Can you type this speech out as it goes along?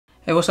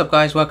Hey, what's up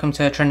guys, welcome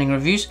to Trending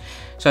Reviews.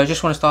 So I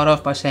just want to start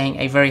off by saying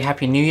a very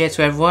happy new year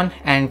to everyone,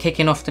 and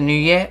kicking off the new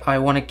year I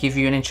want to give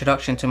you an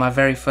introduction to my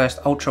very first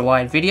ultra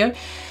wide video.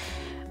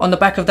 On the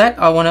back of that,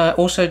 I want to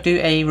also do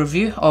a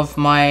review of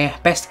my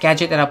best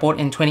gadget that I bought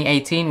in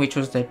 2018, which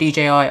was the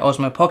DJI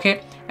Osmo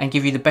Pocket, and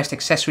give you the best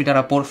accessory that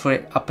I bought for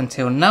it up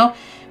until now,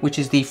 which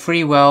is the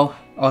Freewell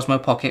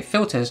Osmo Pocket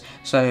filters.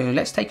 So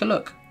let's take a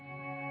look.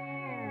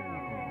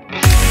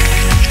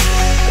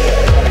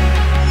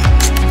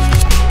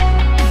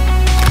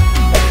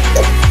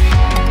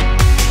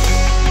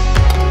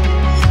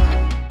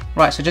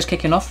 Right, so just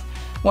kicking off,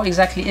 what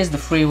exactly is the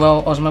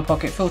Freewell Osmo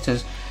Pocket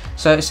filters?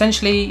 So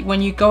essentially, when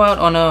you go out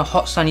on a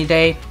hot sunny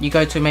day, you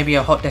go to maybe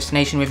a hot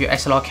destination with your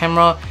SLR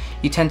camera,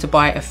 you tend to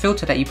buy a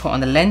filter that you put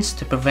on the lens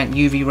to prevent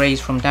UV rays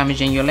from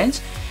damaging your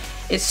lens.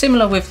 It's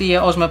similar with the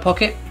Osmo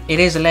Pocket. It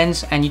is a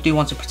lens and you do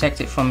want to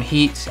protect it from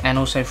heat and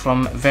also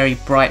from very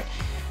bright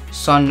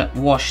sun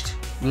washed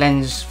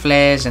lens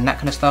flares and that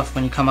kind of stuff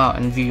when you come out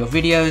and view your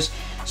videos.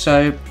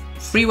 So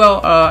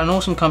Freewell are an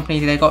awesome company.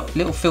 They got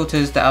little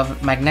filters that are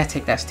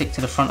magnetic that stick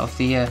to the front of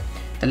the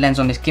lens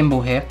on this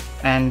gimbal here,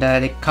 and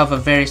they cover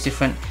various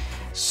different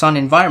sun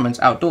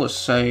environments outdoors.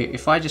 So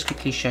if I just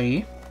quickly show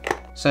you,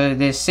 so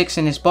there's 6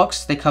 in this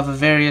box. They cover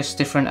various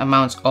different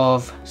amounts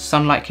of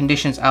sunlight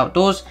conditions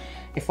outdoors.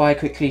 If I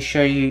quickly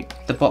show you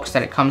the box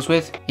that it comes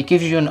with, it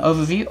gives you an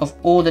overview of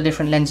all the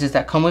different lenses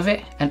that come with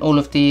it and all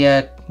of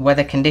the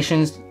weather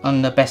conditions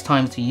on the best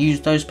time to use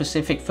those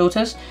specific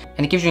filters.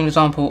 And it gives you an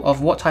example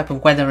of what type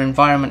of weather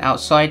environment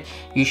outside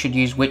you should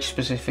use which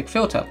specific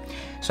filter.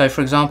 So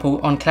for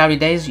example, on cloudy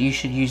days, you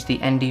should use the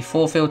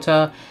ND4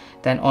 filter.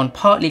 Then on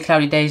partly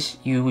cloudy days,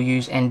 you will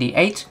use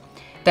ND8.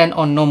 Then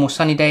on normal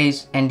sunny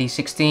days,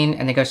 ND16,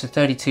 and it goes to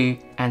 32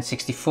 and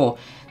 64.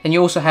 Then you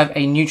also have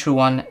a neutral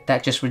one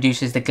that just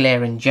reduces the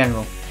glare in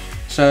general.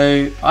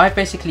 So I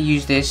basically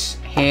use this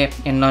here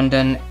in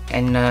London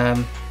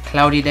in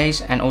cloudy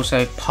days and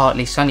also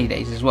partly sunny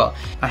days as well.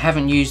 I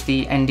haven't used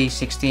the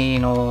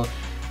ND16 or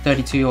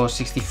 32 or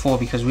 64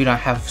 because we don't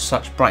have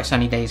such bright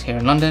sunny days here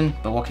in London,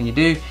 but what can you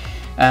do?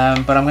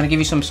 But I'm going to give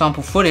you some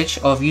sample footage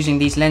of using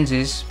these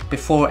lenses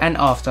before and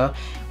after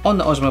on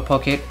the Osmo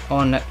Pocket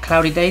on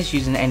cloudy days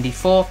using the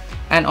ND4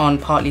 and on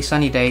partly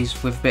sunny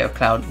days with a bit of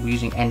cloud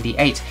using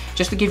ND8,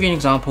 just to give you an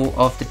example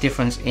of the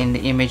difference in the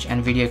image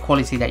and video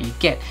quality that you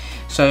get.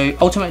 So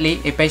ultimately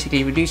it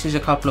basically reduces a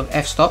couple of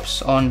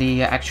f-stops on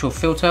the actual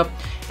filter,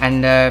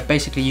 and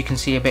basically you can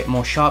see a bit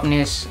more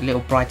sharpness, a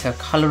little brighter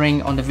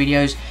coloring on the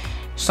videos.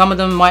 Some of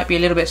them might be a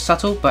little bit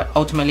subtle, but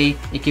ultimately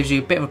it gives you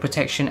a bit of a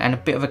protection and a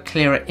bit of a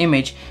clearer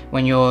image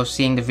when you're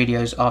seeing the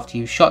videos after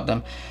you've shot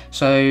them.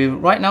 So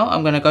right now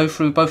I'm going to go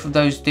through both of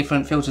those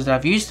different filters that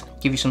I've used,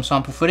 give you some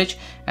sample footage,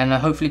 and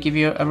hopefully give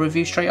you a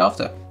review straight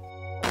after.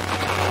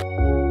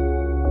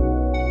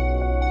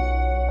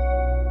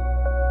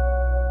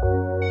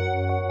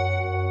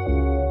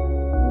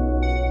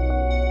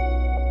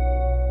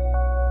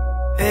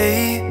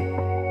 Hey,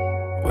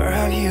 where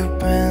have you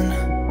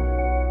been?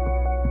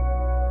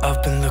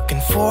 I've been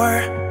looking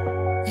for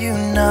you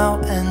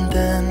now and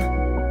then.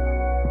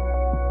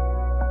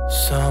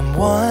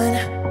 Someone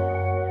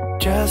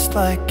just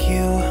like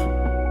you,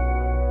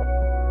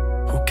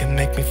 who can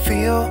make me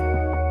feel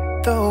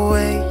the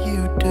way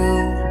you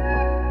do.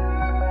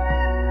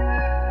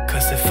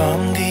 Cause if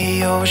I'm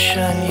the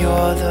ocean,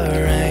 you're the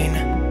rain.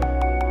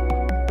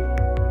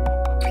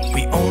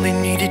 We only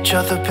need each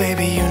other,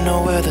 baby, you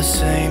know we're the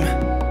same.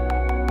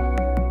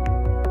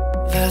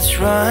 Let's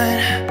run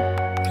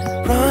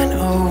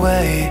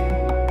away.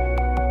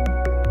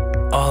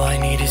 All I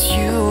need is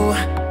you,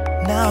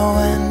 now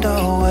and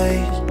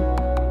always.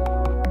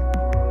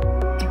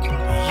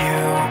 You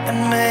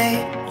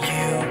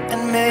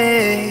and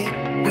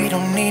me, we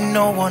don't need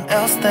no one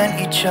else than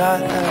each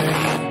other.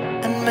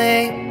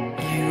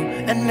 You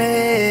and me,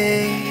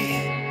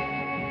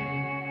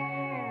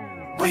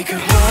 we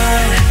could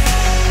run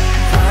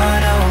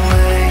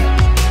away.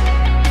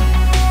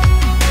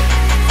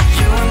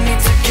 You and me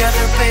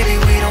together, baby,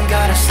 we don't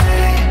gotta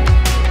stay.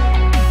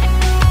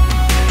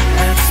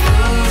 Let's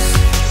lose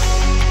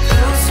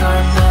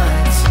our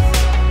minds.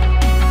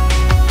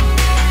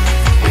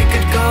 We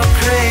could go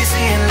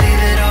crazy and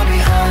leave it all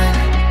behind.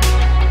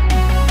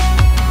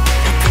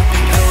 It could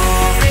be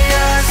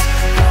glorious,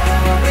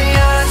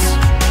 glorious,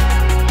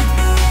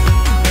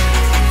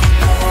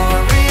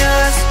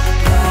 glorious,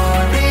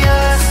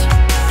 glorious.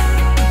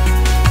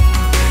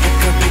 It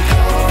could be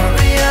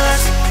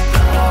glorious,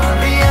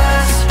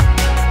 glorious,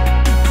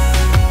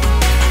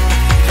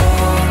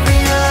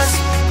 glorious,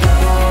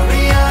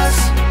 glorious.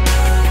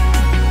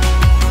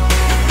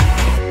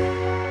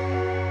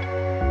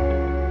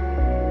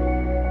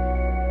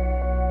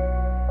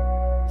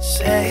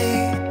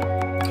 Say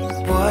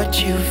what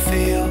you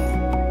feel.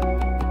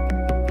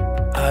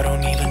 I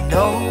don't even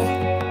know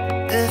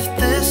if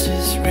this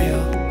is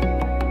real.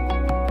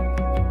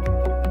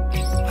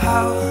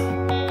 How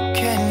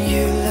can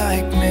you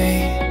like me?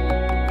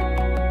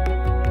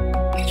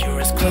 You're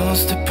as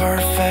close to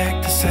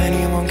perfect as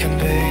anyone can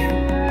be.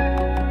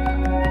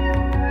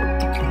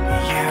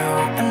 You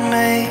and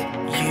me,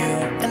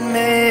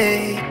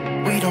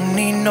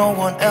 no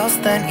one else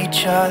than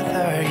each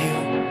other. You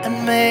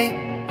and me,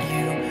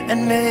 you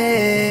and me.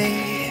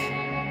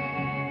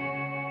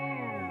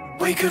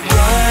 We could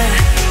run.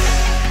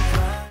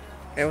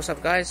 Hey, what's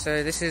up guys?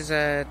 So this is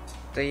the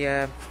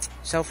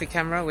selfie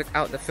camera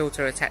without the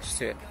filter attached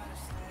to it.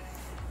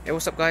 Hey,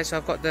 what's up guys? So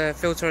I've got the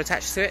filter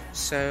attached to it,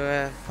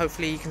 so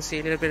hopefully you can see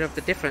a little bit of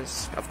the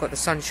difference. I've got the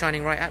sun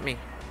shining right at me.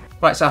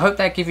 Right, so I hope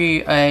that give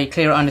you a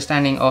clearer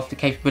understanding of the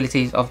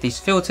capabilities of these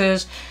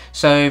filters.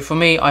 So for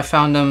me, I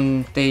found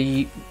them,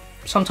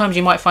 sometimes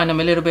you might find them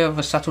a little bit of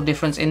a subtle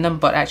difference in them,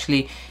 but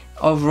actually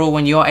overall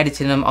when you're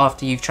editing them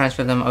after you've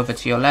transferred them over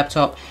to your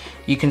laptop,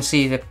 you can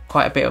see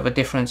quite a bit of a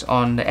difference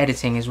on the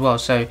editing as well.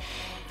 So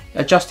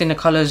adjusting the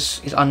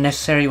colors is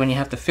unnecessary when you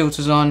have the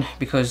filters on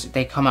because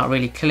they come out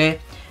really clear.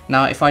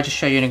 Now if I just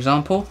show you an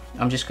example,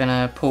 I'm just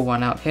gonna pull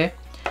one out here.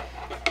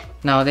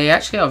 Now they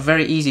actually are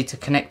very easy to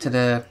connect to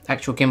the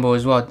actual gimbal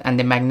as well, and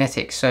they're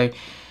magnetic, so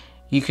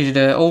you could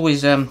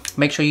always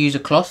make sure you use a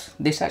cloth.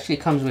 This actually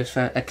comes with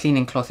a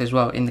cleaning cloth as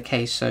well in the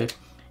case, so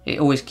it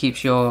always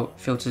keeps your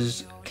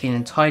filters clean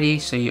and tidy,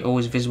 so you're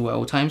always visible at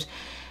all times.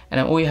 And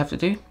then all you have to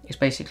do is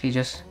basically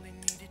just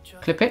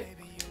clip it,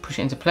 push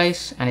it into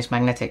place, and it's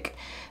magnetic.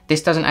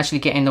 This doesn't actually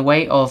get in the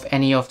way of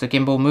any of the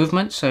gimbal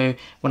movement, so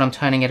when I'm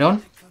turning it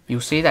on,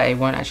 you'll see that it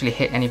won't actually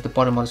hit any of the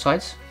bottom or the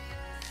sides.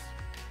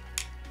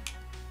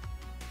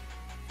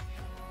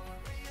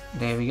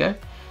 There we go.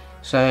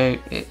 So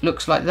it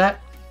looks like that.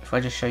 If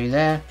I just show you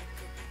there,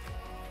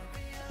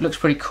 looks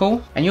pretty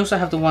cool. And you also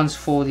have the ones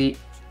for the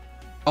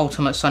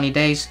ultimate sunny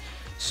days.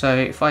 So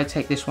if I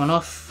take this one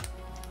off,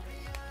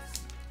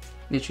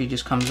 literally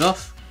just comes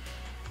off.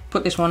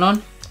 Put this one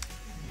on.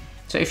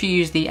 So if you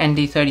use the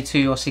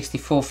ND32 or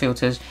 64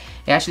 filters,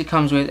 it actually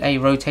comes with a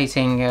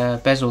rotating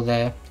bezel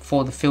there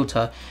for the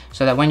filter,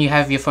 so that when you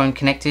have your phone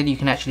connected, you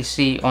can actually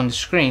see on the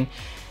screen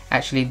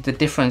actually the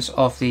difference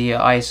of the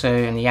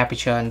ISO and the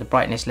aperture and the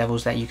brightness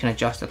levels that you can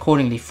adjust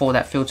accordingly for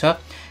that filter.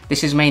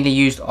 This is mainly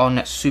used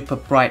on super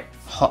bright,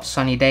 hot,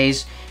 sunny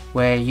days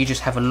where you just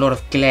have a lot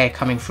of glare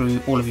coming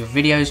through all of your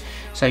videos,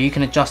 so you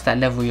can adjust that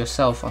level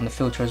yourself on the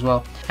filter as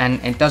well,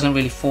 and it doesn't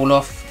really fall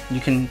off.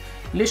 You can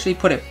literally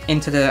put it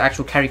into the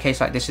actual carry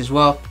case like this as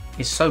well.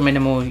 It's so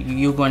minimal,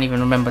 you won't even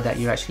remember that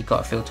you actually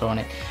got a filter on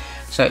it.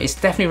 So it's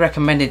definitely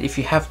recommended. If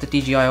you have the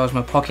DJI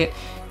Osmo Pocket,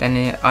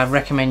 then I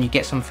recommend you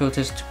get some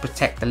filters to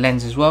protect the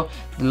lens as well.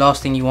 The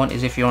last thing you want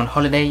is if you're on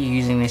holiday, you're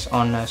using this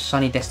on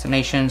sunny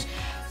destinations,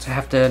 to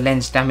have the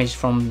lens damaged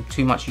from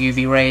too much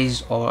UV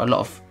rays or a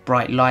lot of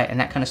bright light and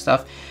that kind of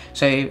stuff.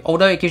 So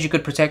although it gives you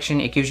good protection,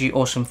 it gives you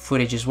awesome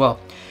footage as well.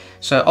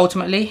 So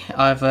ultimately,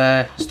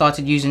 I've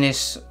started using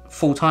this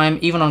full time.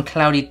 Even on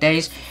cloudy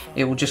days,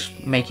 it will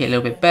just make it a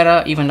little bit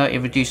better, even though it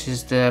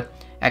reduces the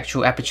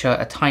actual aperture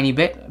a tiny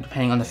bit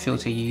depending on the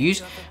filter you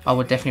use. I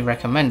would definitely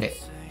recommend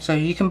it. So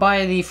you can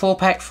buy the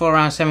 4-pack for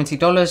around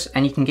 $70,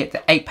 and you can get the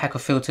 8-pack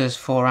of filters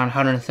for around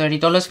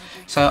 $130.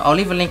 So I'll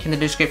leave a link in the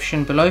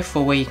description below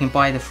for where you can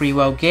buy the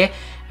Freewell Gear,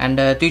 and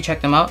do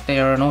check them out. They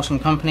are an awesome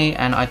company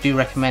and I do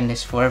recommend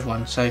this for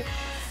everyone. So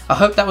I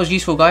hope that was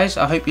useful guys.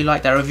 I hope you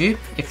liked that review.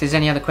 If there's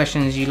any other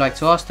questions you'd like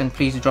to ask, then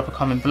please drop a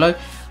comment below.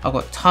 I've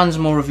got tons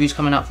more reviews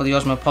coming up for the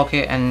Osmo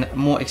Pocket and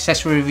more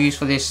accessory reviews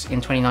for this in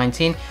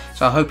 2019.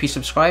 So I hope you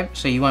subscribe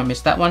so you won't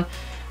miss that one.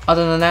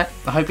 Other than that,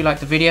 I hope you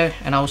liked the video,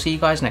 and I will see you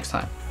guys next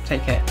time.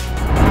 Take care.